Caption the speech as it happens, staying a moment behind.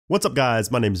What's up guys,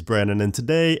 my name is Brandon and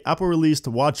today Apple released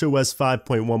watchOS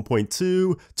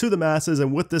 5.1.2 to the masses,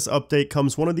 and with this update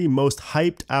comes one of the most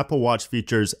hyped Apple Watch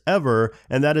features ever,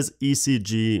 and that is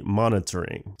ECG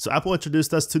monitoring. So Apple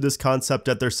introduced us to this concept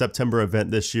at their September event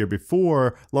this year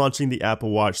before launching the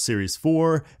Apple Watch Series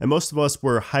 4, and most of us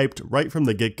were hyped right from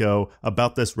the get-go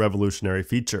about this revolutionary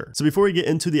feature. So before we get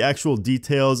into the actual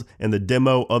details and the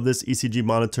demo of this ECG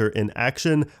monitor in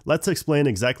action, let's explain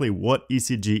exactly what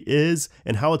ECG is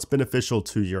and how it's beneficial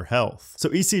to your health. So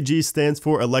ECG stands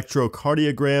for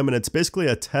electrocardiogram, and it's basically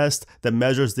a test that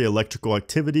measures the electrical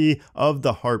activity of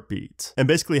the heartbeat. And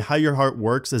basically how your heart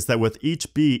works is that with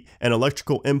each beat, an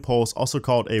electrical impulse, also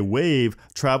called a wave,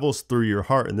 travels through your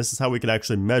heart, and this is how we can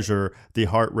actually measure the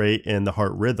heart rate and the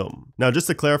heart rhythm. Now just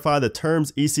to clarify, the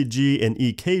terms ECG and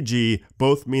EKG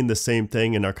both mean the same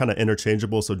thing and are kind of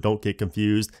interchangeable, so don't get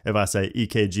confused if I say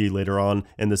EKG later on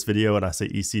in this video and I say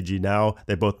ECG now.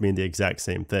 They both mean the exact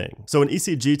same thing. So an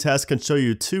ECG test can show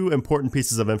you two important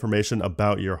pieces of information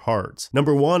about your heart.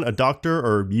 Number one, a doctor,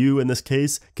 or you in this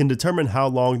case, can determine how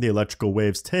long the electrical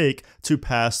waves take to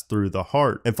pass through the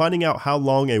heart. And finding out how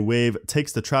long a wave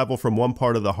takes to travel from one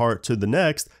part of the heart to the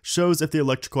next shows if the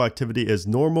electrical activity is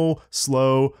normal,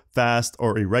 slow, fast,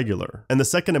 or irregular. And the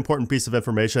second important piece of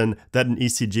information that an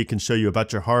ECG can show you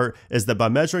about your heart is that by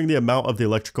measuring the amount of the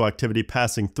electrical activity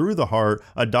passing through the heart,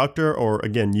 a doctor, or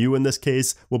again you in this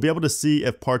case, will be able to see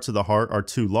if parts of the heart are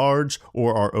too large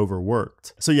or are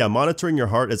overworked. So yeah, monitoring your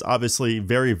heart is obviously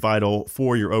very vital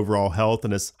for your overall health,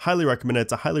 and it's highly recommended.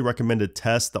 It's a highly recommended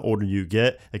test the older you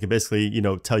get. It can basically,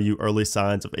 tell you early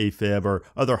signs of AFib or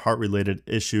other heart-related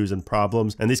issues and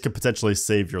problems, and these could potentially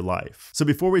save your life. So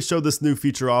before we show this new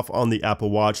feature off on the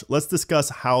Apple Watch, let's discuss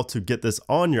how to get this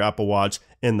on your Apple Watch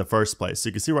in the first place. So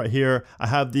you can see right here, I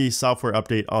have the software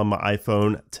update on my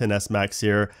iPhone XS Max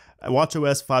here.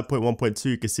 watchOS 5.1.2,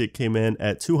 you can see it came in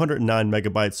at 209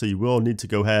 megabytes, so you will need to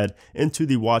go ahead into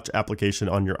the Watch application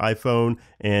on your iPhone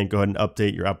and go ahead and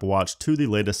update your Apple Watch to the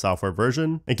latest software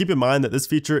version. And keep in mind that this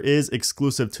feature is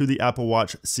exclusive to the Apple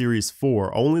Watch Series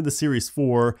 4, only the Series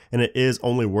 4, and it is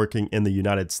only working in the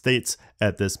United States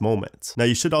at this moment. Now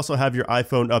you should also have your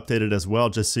iPhone updated as well,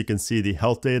 just so you can see the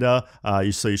health data.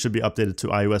 So you should be updated to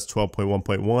iOS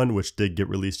 12.1.1, which did get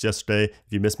released yesterday.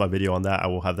 If you missed my video on that, I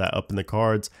will have that up in the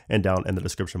cards and down in the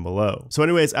description below. So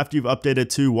anyways, after you've updated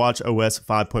to watchOS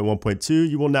 5.1.2,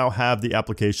 you will now have the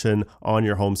application on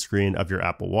your home screen of your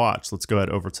Apple Watch. Let's go ahead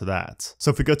over to that.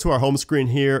 So if we go to our home screen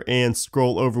here and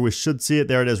scroll over, we should see it.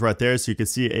 There it is right there. So you can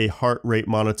see a heart rate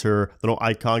monitor little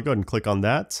icon. Go ahead and click on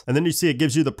that. And then you see it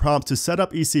gives you the prompt to set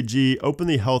up ECG, open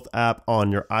the health app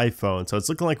on your iPhone. So it's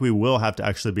looking like we will have to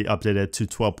actually be updated to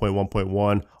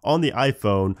 12.1.1 on the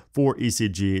iPhone for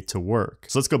ECG to work.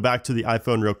 So let's go back to the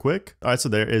iPhone real quick. All right, so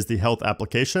there is the health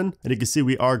application, and you can see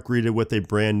we are greeted with a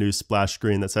brand new splash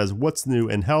screen that says what's new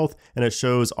in health, and it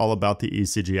shows all about the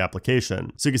ECG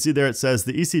application. So you can see there it says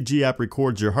the ECG app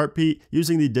records your heartbeat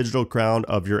using the digital crown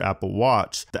of your Apple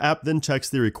Watch. The app then checks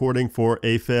the recording for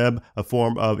AFib, a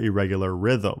form of irregular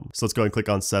rhythm. So let's go and click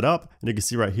on setup, and you can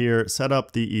see right here, set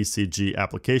up the ECG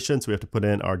application. So we have to put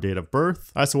in our date of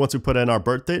birth. All right, so once we put in our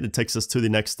birth date, it takes us to the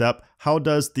next step. How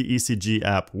does the ECG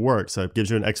app work? So it gives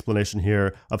you an explanation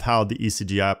here of how the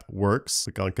ECG app works.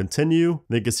 Click on continue.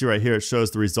 Then you can see right here, it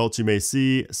shows the results you may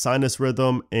see, sinus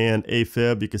rhythm and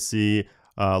AFib. You can see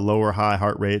lower, high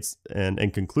heart rates and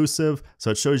inconclusive.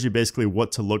 So it shows you basically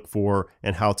what to look for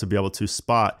and how to be able to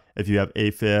spot if you have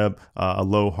AFib, a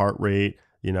low heart rate.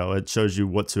 It shows you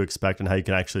what to expect and how you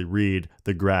can actually read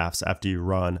the graphs after you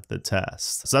run the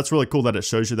test. So that's really cool that it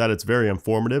shows you that. It's very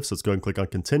informative. So let's go and click on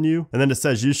continue. And then it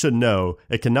says you should know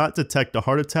it cannot detect a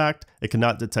heart attack. It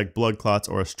cannot detect blood clots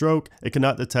or a stroke. It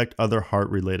cannot detect other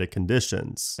heart-related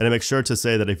conditions. And it makes sure to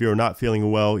say that if you're not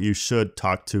feeling well, you should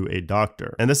talk to a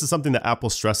doctor. And this is something that Apple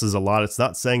stresses a lot. It's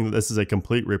not saying that this is a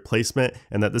complete replacement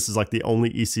and that this is like the only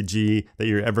ECG that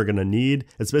you're ever going to need.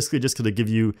 It's basically just going to give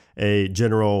you a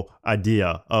general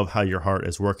idea of how your heart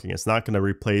is working. It's not going to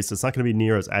replace, it's not going to be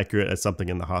near as accurate as something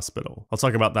in the hospital. I'll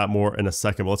talk about that more in a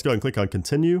second, but let's go ahead and click on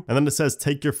continue. And then it says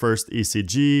take your first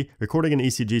ECG. Recording an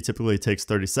ECG typically takes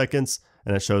 30 seconds.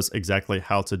 And it shows exactly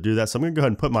how to do that. So I'm going to go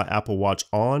ahead and put my Apple Watch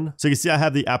on. So you can see I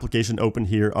have the application open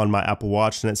here on my Apple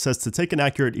Watch, and it says to take an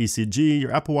accurate ECG,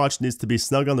 your Apple Watch needs to be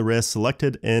snug on the wrist,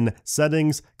 selected in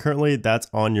settings. Currently that's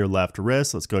on your left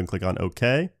wrist. Let's go ahead and click on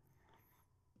OK.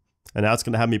 And now it's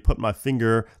going to have me put my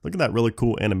finger, look at that really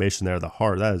cool animation there, the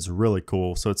heart, that is really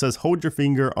cool. So it says hold your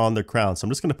finger on the crown. So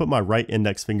I'm just going to put my right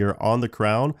index finger on the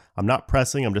crown. I'm not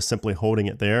pressing, I'm just simply holding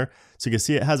it there. So you can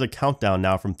see it has a countdown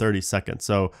now from 30 seconds.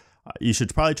 So you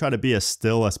should probably try to be as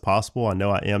still as possible. I know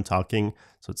I am talking,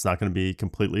 so it's not going to be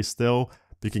completely still,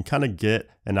 but you can kind of get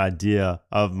an idea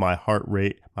of my heart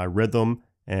rate, my rhythm,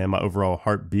 and my overall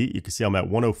heartbeat. You can see I'm at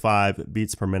 105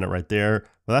 beats per minute right there.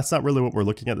 Well, that's not really what we're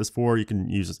looking at this for. You can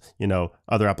use,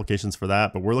 other applications for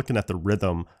that, but we're looking at the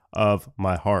rhythm of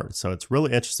my heart. So it's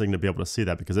really interesting to be able to see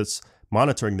that because it's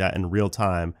monitoring that in real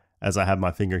time as I have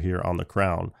my finger here on the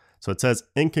crown. So it says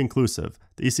inconclusive.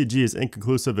 The ECG is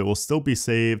inconclusive. It will still be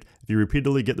saved. If you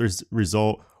repeatedly get this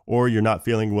result or you're not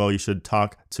feeling well, you should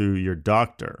talk to your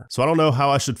doctor. So I don't know how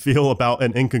I should feel about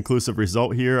an inconclusive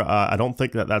result here. I don't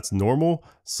think that that's normal.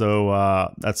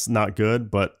 So that's not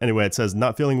good. But anyway, it says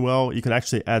not feeling well. You can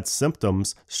actually add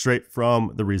symptoms straight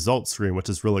from the results screen, which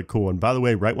is really cool. And by the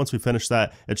way, right once we finish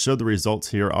that, it showed the results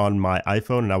here on my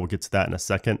iPhone, and I will get to that in a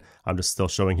second. I'm just still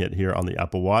showing it here on the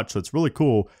Apple Watch. So it's really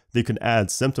cool that you can add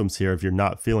symptoms here if you're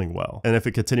not feeling well. And if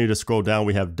we continue to scroll down,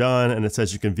 we have done, and it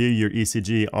says you can view your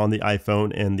ECG on the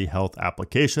iPhone in the health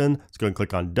application. Let's go and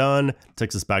click on done. It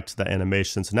takes us back to the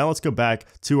animation. So now let's go back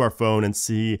to our phone and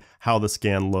see how the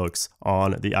scan looks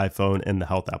on the iPhone in the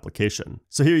health application.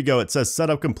 So here you go. It says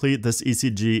setup complete. This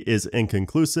ECG is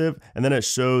inconclusive. And then it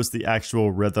shows the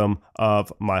actual rhythm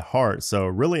of my heart. So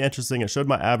really interesting. It showed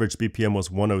my average BPM was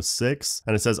 106.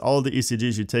 And it says all of the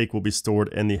ECGs you take will be stored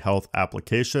in the health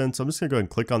application. So I'm just gonna go ahead and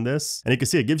click on this. And you can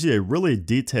see it gives you a really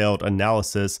detailed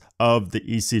analysis of the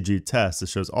ECG test. It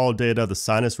shows all data, the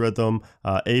sinus rhythm,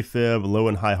 AFib, low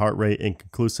and high heart rate,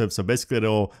 inconclusive. So basically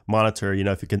it'll monitor,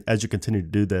 if you can, as you continue to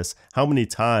do this, how many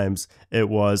times it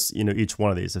was, each one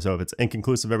of these. So if it's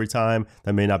inconclusive every time,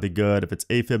 that may not be good. If it's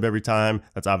AFib every time,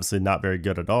 that's obviously not very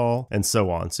good at all, and so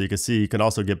on. So you can see, you can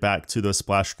also get back to those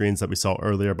splash screens that we saw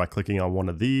earlier by clicking on one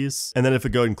of these. And then if we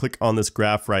go and click on this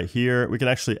graph right here, we can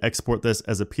actually export this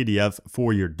as a PDF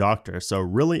for your doctor. So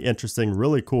really interesting,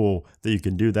 really cool that you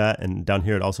can do that. And down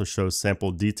here, it also shows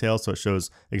sample details. So it shows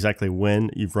exactly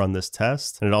when you've run this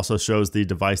test. And it also shows the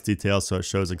device details. So it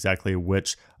shows exactly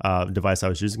which device I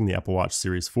was using, the Apple Watch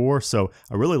Series 4. So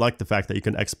I really like the fact that you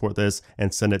can export this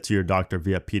and send it to your doctor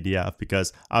via PDF,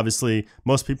 because obviously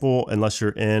most people, unless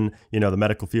you're in, the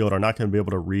medical field, are not going to be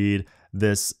able to read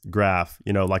this graph,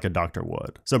 like a doctor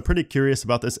would. So I'm pretty curious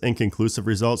about this inconclusive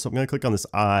result. So I'm going to click on this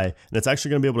eye, and it's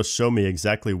actually going to be able to show me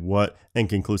exactly what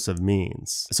inconclusive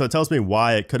means. So it tells me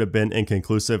why it could have been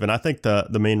inconclusive. And I think the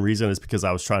main reason is because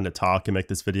I was trying to talk and make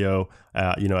this video,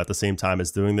 at the same time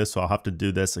as doing this. So I'll have to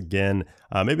do this again.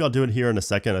 Maybe I'll do it here in a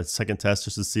second test,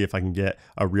 just to see if I can get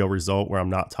a real result where I'm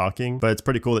not talking. But it's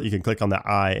pretty cool that you can click on the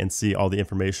eye and see all the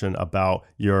information about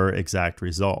your exact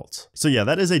result. So yeah,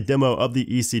 that is a demo of the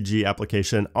ECG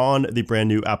application on the brand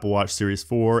new Apple Watch Series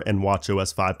 4 and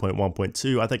watchOS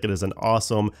 5.1.2. I think it is an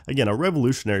awesome, again, a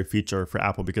revolutionary feature for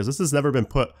Apple, because this has never been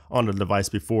put on a device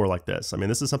before like this. I mean,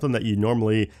 this is something that you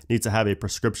normally need to have a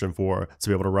prescription for to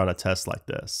be able to run a test like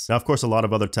this. Now, of course, a lot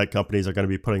of other tech companies are going to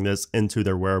be putting this into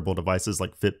their wearable devices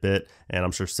like Fitbit, and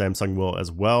I'm sure Samsung will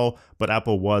as well, but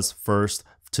Apple was first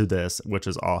to this, which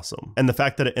is awesome. And the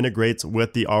fact that it integrates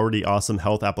with the already awesome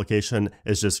health application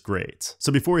is just great. So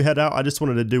before we head out, I just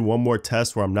wanted to do one more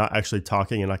test where I'm not actually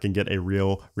talking and I can get a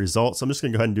real result. So I'm just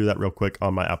gonna go ahead and do that real quick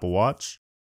on my Apple Watch.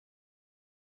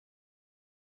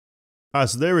 All right,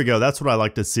 so there we go. That's what I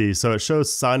like to see. So it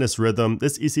shows sinus rhythm.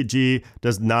 This ECG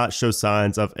does not show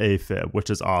signs of AFib, which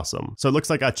is awesome. So it looks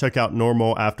like I check out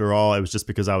normal after all. It was just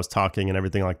because I was talking and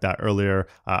everything like that earlier.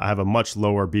 I have a much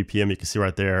lower BPM. You can see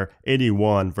right there,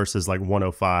 81 versus like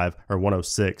 105 or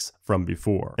 106 from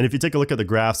before. And if you take a look at the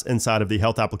graphs inside of the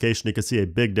health application, you can see a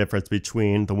big difference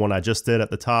between the one I just did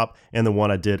at the top and the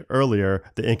one I did earlier,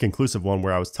 the inconclusive one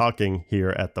where I was talking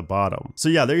here at the bottom. So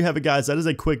yeah, there you have it, guys. That is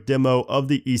a quick demo of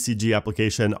the ECG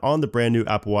application on the brand new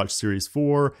Apple Watch Series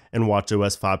 4 and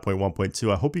watchOS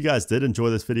 5.1.2. I hope you guys did enjoy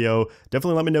this video.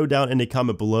 Definitely let me know down in the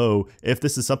comment below if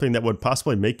this is something that would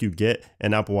possibly make you get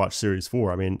an Apple Watch Series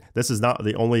 4. I mean, this is not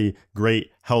the only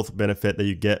great health benefit that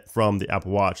you get from the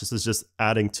Apple Watch. This is just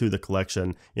adding to the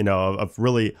collection, of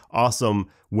really awesome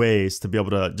ways to be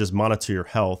able to just monitor your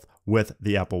health with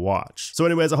the Apple Watch. So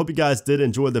anyways, I hope you guys did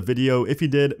enjoy the video. If you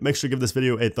did, make sure to give this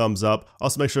video a thumbs up.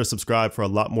 Also make sure to subscribe for a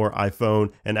lot more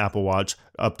iPhone and Apple Watch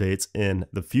updates in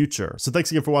the future. So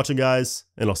thanks again for watching, guys,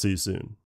 and I'll see you soon.